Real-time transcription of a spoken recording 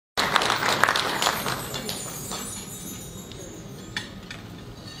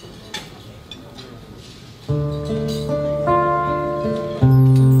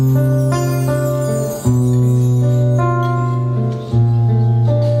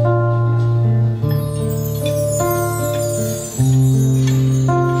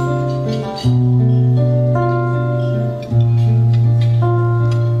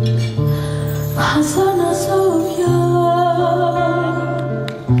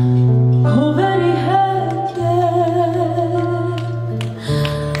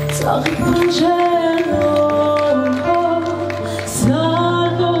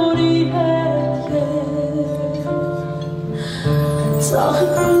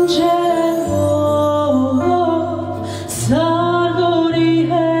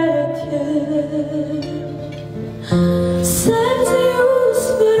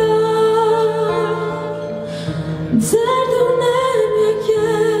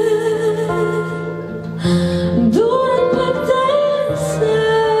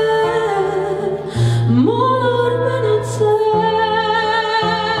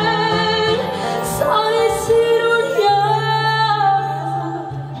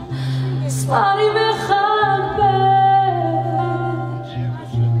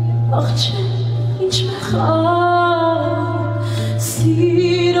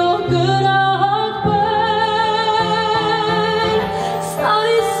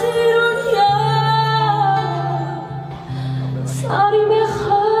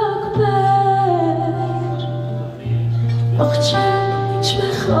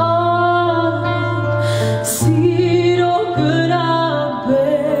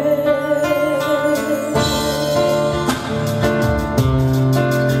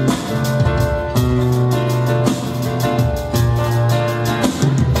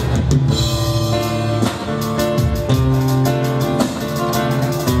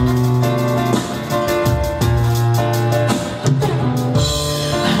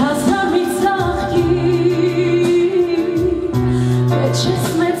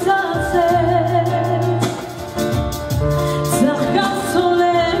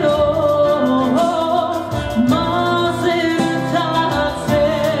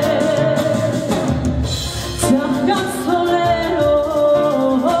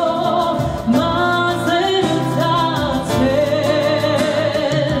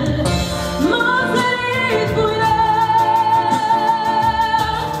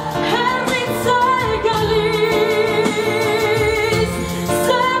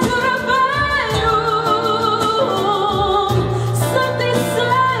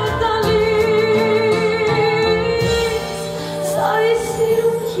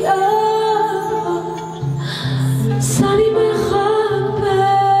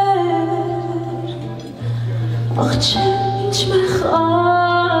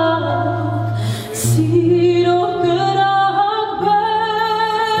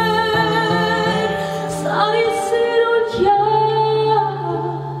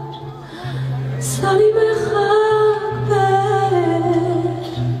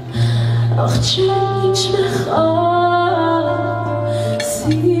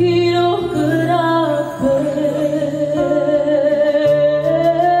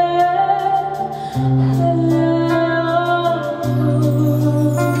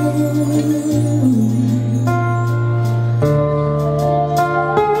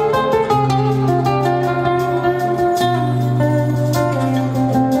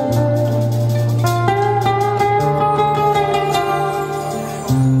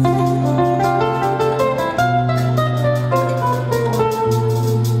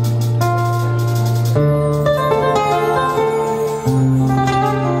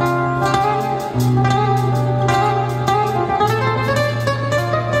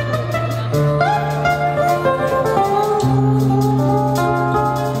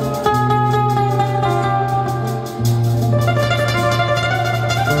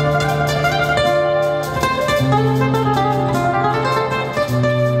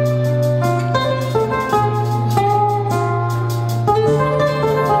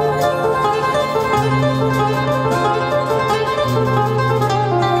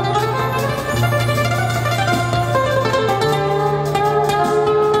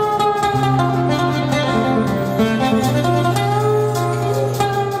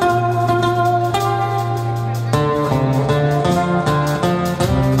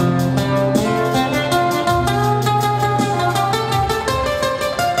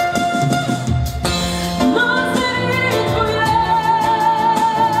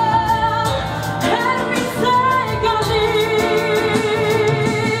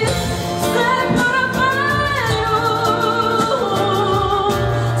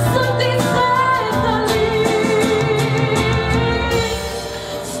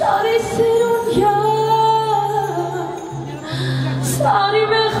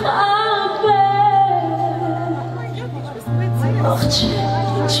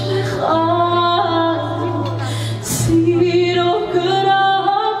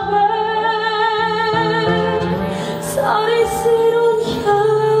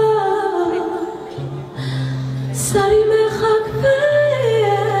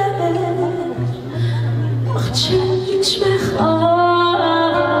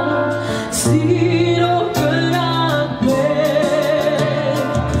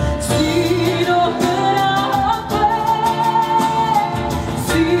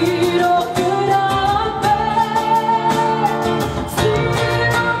See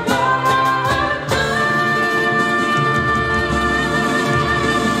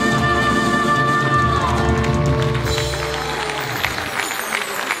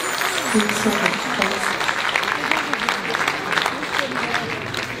Thank you so much. Thanks.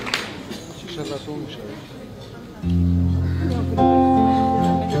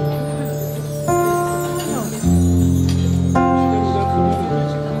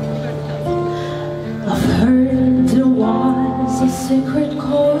 I've heard there was a secret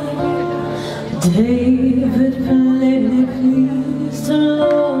chord David played pleased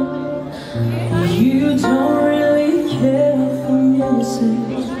alone. You don't really care for music,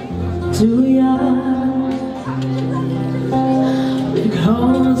 do ya? It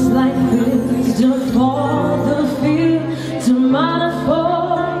goes like this: the fall, the fear, the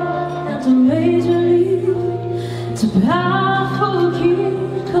metaphor, and the major league, the powerful key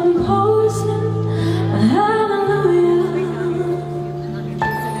composing. Hallelujah,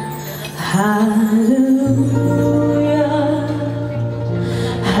 hallelujah,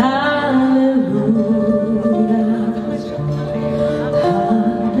 hallelujah,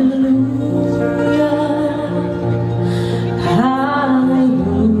 hallelujah, hallelujah.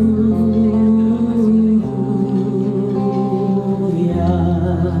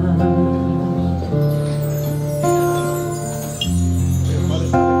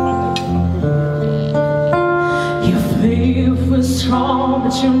 Your faith was strong,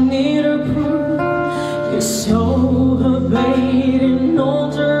 but you need a proof. Your soul, her bathing on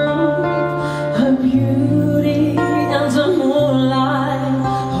the roof, her beauty and the moonlight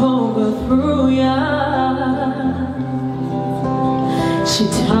overthrew ya. She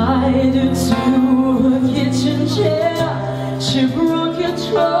tied you to her kitchen chair. She broke your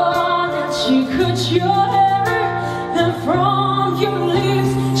throne and she cut your hair, and from your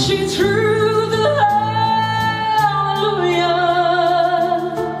lips she drew the hallelujah,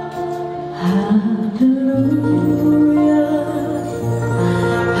 hallelujah,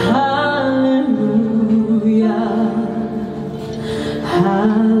 hallelujah,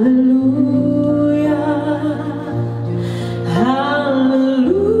 hallelujah,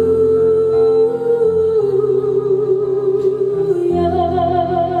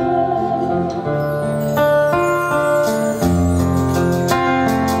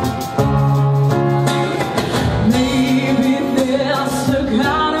 maybe there's a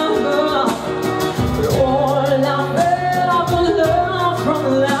God above, but all I've ever learned from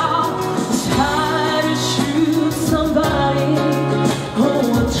love is how to shoot somebody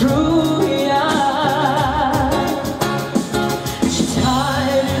overthrew ya. She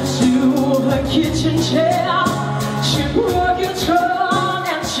tied you to her kitchen chair. She broke your throne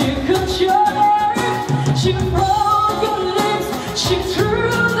and she cut your hair. She broke your lips. She drew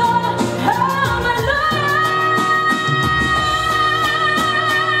the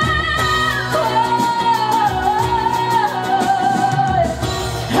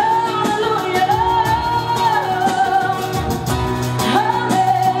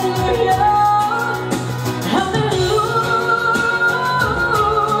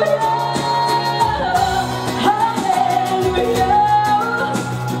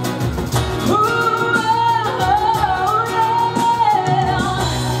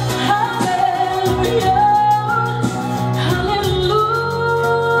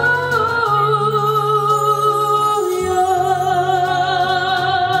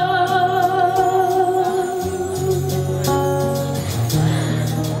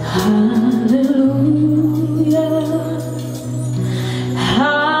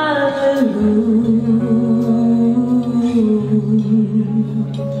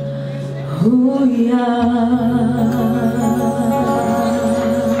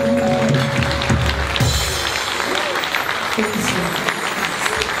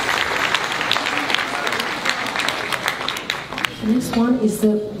The next one is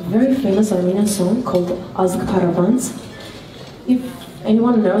the very famous Armenian song called Parabandz. If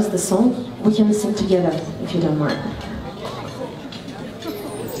anyone knows the song, we can sing together, if you don't mind.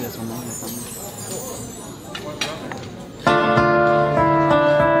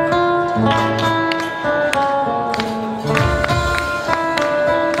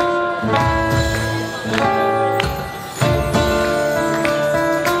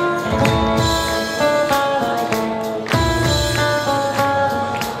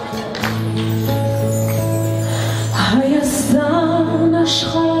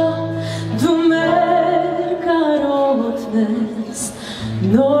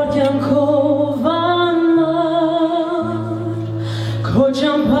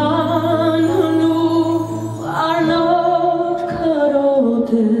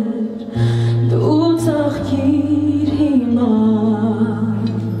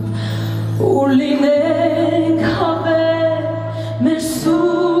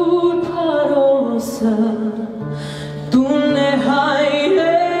 Tune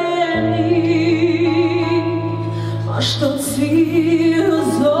haire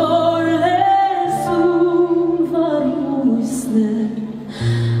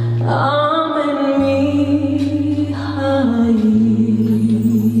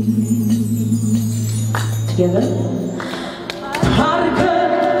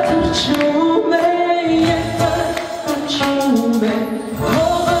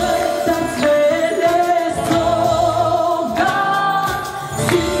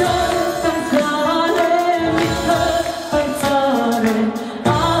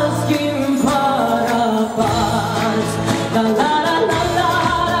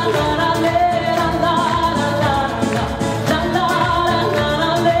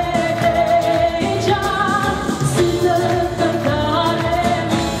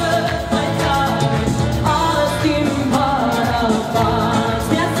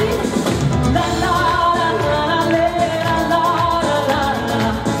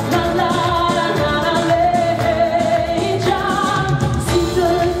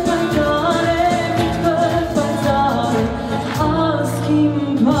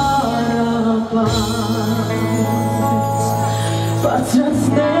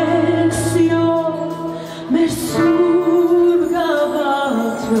Բացրացնենք սիրո մեր սուրբ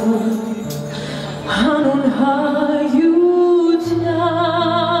գավաթը հանուն հայության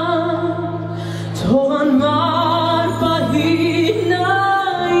թող անմար պահի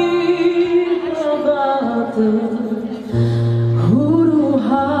նայիր գավաթը հուր ու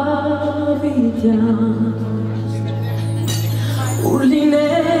հավիտյան ուր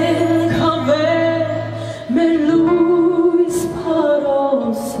լինենք հավեր մեր լույս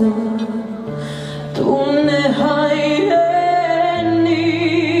փարոսը տունն է հայրենի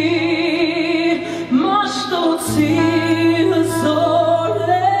մաշտոցի հզոր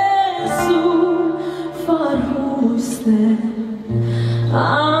լեզու ֆարհուսն է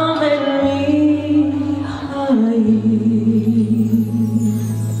ամեն մի հայի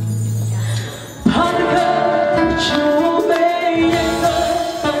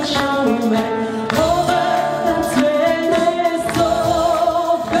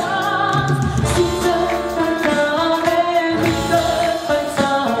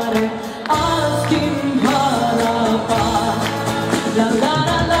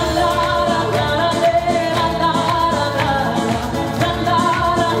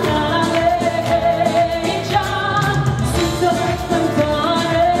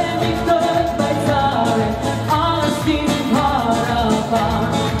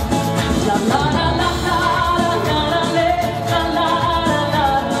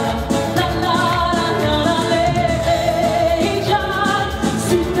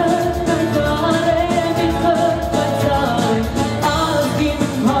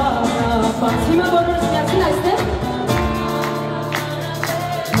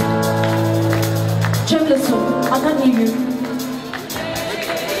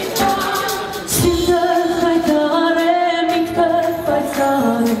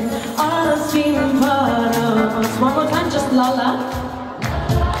One more time, just la la.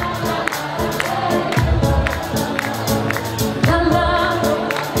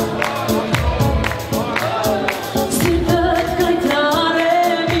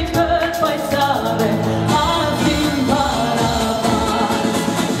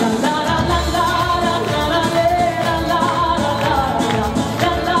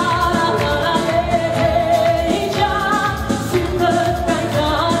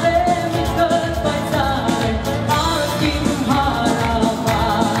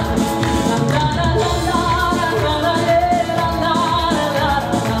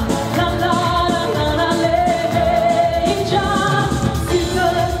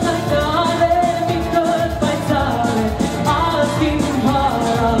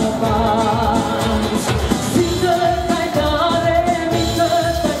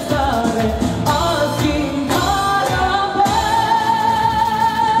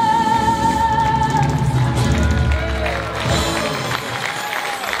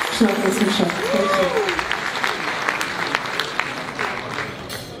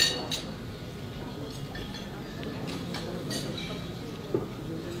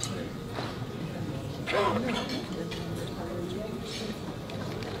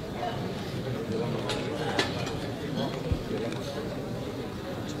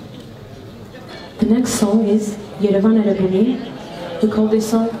 The next song is Yerevan. We call this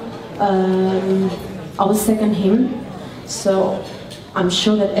song our second hymn, so I'm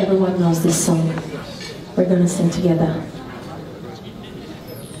sure that everyone knows this song. We're gonna sing together.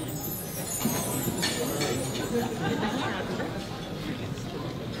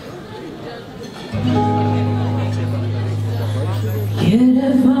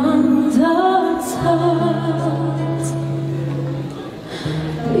 Yerevan dağıtat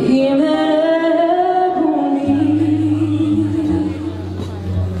Yerepouni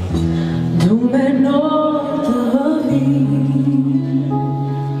Dumenotvi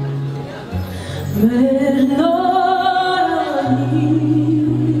Merlani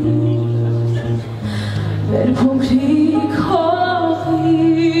Merpunkti kohi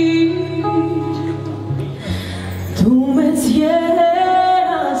Dumets Yerevan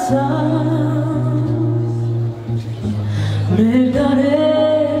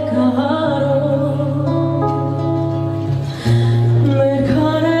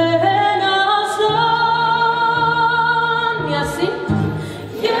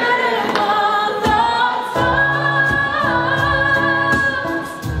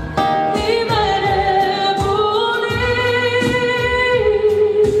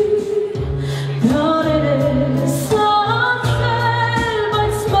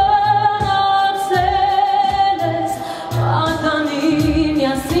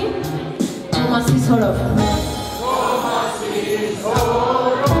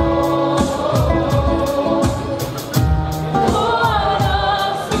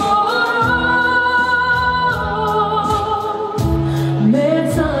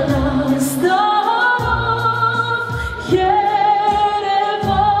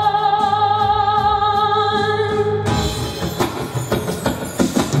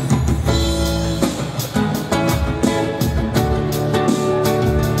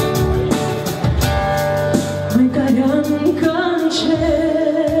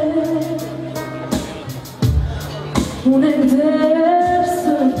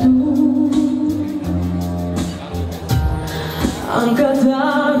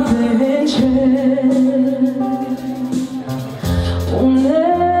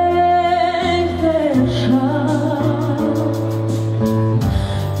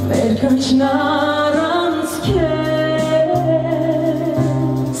Kaçnaranız kes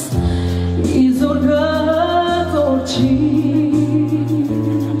İzorgat orçi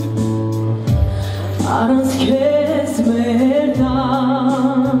Aranız kes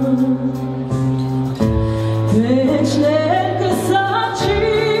merdan Veçler kısaçı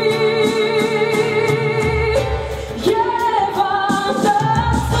Yerevan'da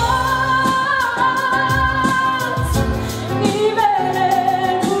saz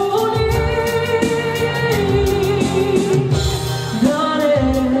Yerepouni Dare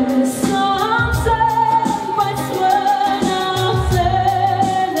samsel Batsmana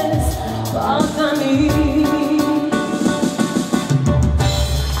seles Batani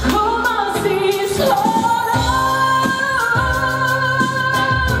Komasis hora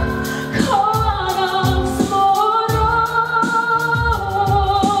Kovanas moro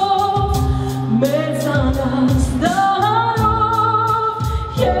Mezanas darov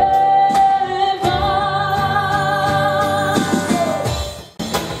Yerevan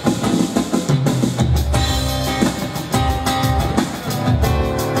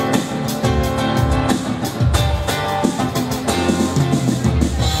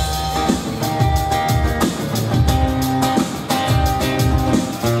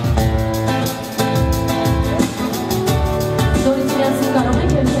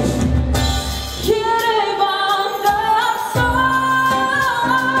Yerevan'da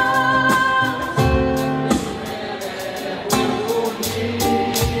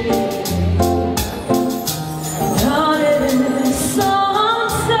Dare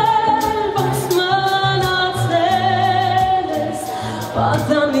samsel Batsmana seles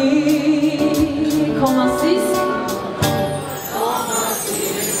Batani Komasis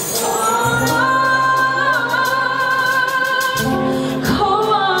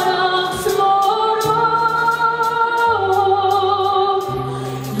Kovanas moro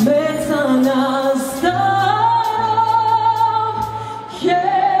Mezanas darov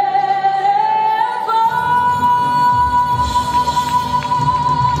Yerevan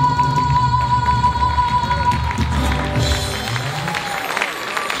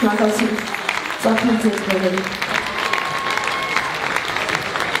Terima kasih. Zaten teşekkür ederim.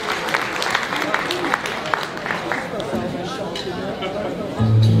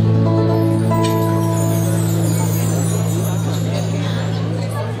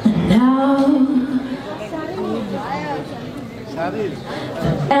 Now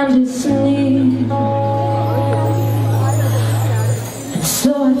and it's near And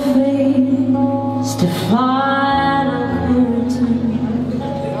so I face the final curtain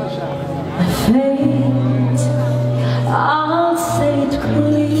I fate, I'll say it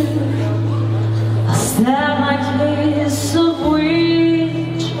clear I'll stab my case of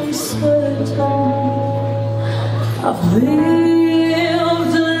which I'm certain I've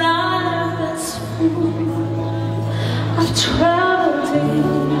lived a life that's full I've traveled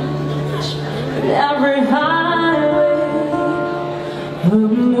each and every highway But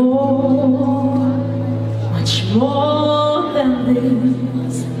more, much more than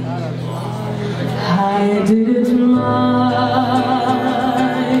this I did it my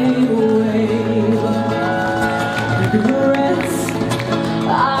way Regrets I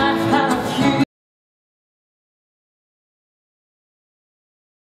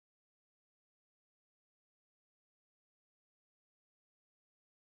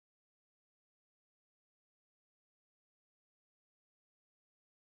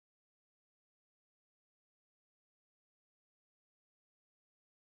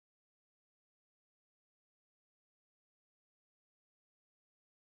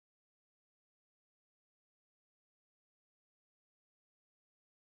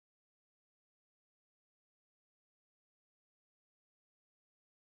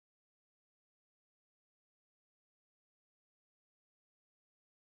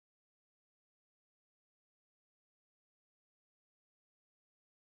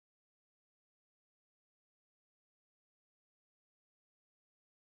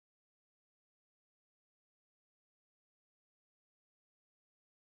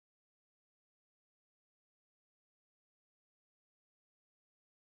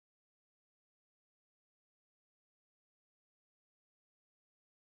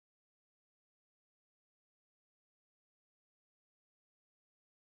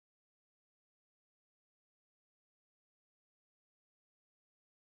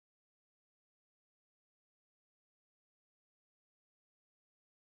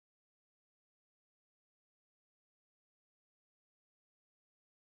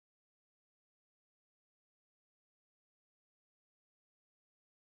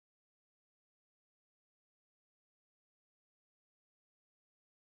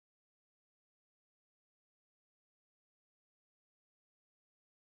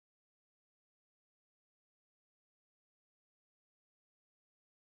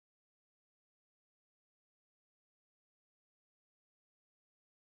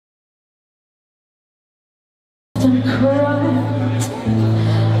cried.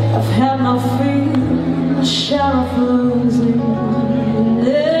 I've had my fair share of losing, and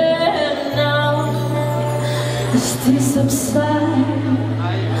now as this subside,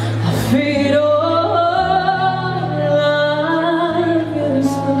 I feel all like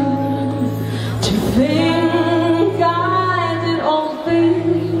it's to think I did all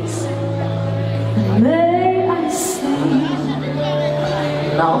things, and may I say,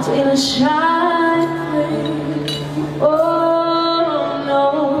 not in a shy way. Oh no,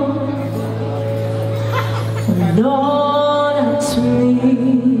 not to me.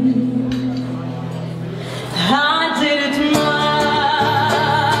 I did it my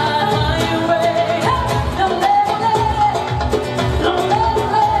way. Don't let it,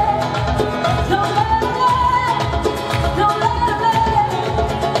 don't let it, don't let it, don't let it,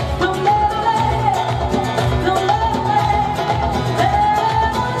 don't let it, don't let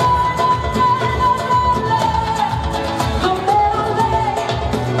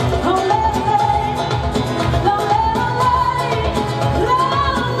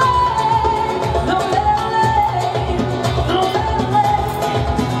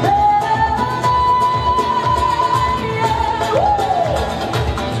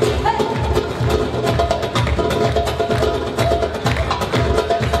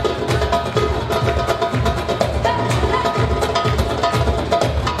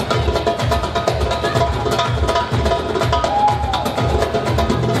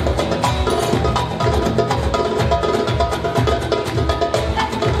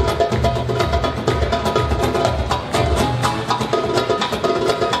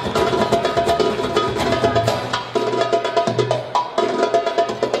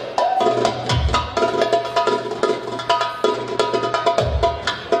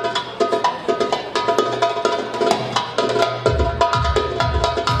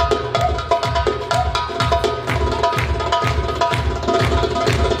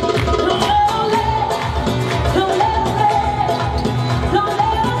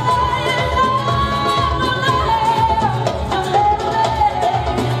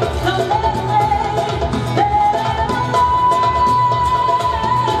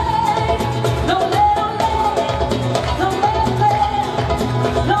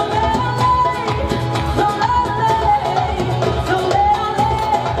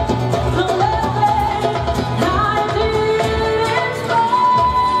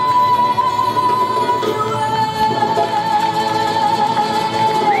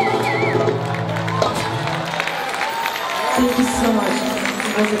Thank you so much.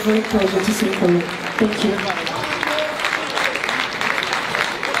 It was a great pleasure to sing for you. Thank you.